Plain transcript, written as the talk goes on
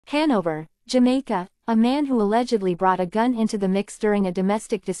Hanover, Jamaica, a man who allegedly brought a gun into the mix during a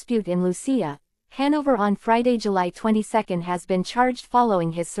domestic dispute in Lucea, Hanover on Friday, July 22 has been charged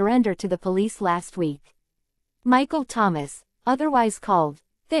following his surrender to the police last week. Michael Thomas, otherwise called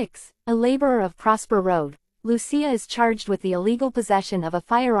Thix, a laborer of Prosper Road, Lucea is charged with the illegal possession of a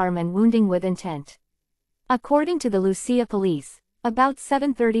firearm and wounding with intent. According to the Lucea police, about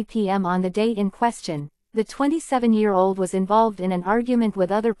 7:30 p.m. on the day in question, the 27-year-old was involved in an argument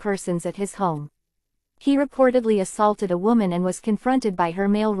with other persons at his home. He reportedly assaulted a woman and was confronted by her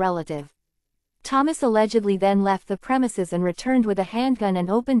male relative. Thomas allegedly then left the premises and returned with a handgun and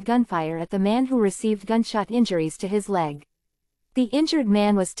opened gunfire at the man, who received gunshot injuries to his leg. The injured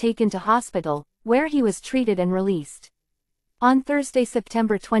man was taken to hospital, where he was treated and released. On Thursday,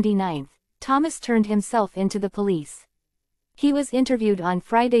 September 29, Thomas turned himself into the police. He was interviewed on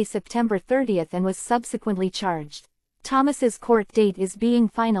Friday, September 30 and was subsequently charged. Thomas's court date is being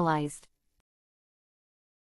finalized.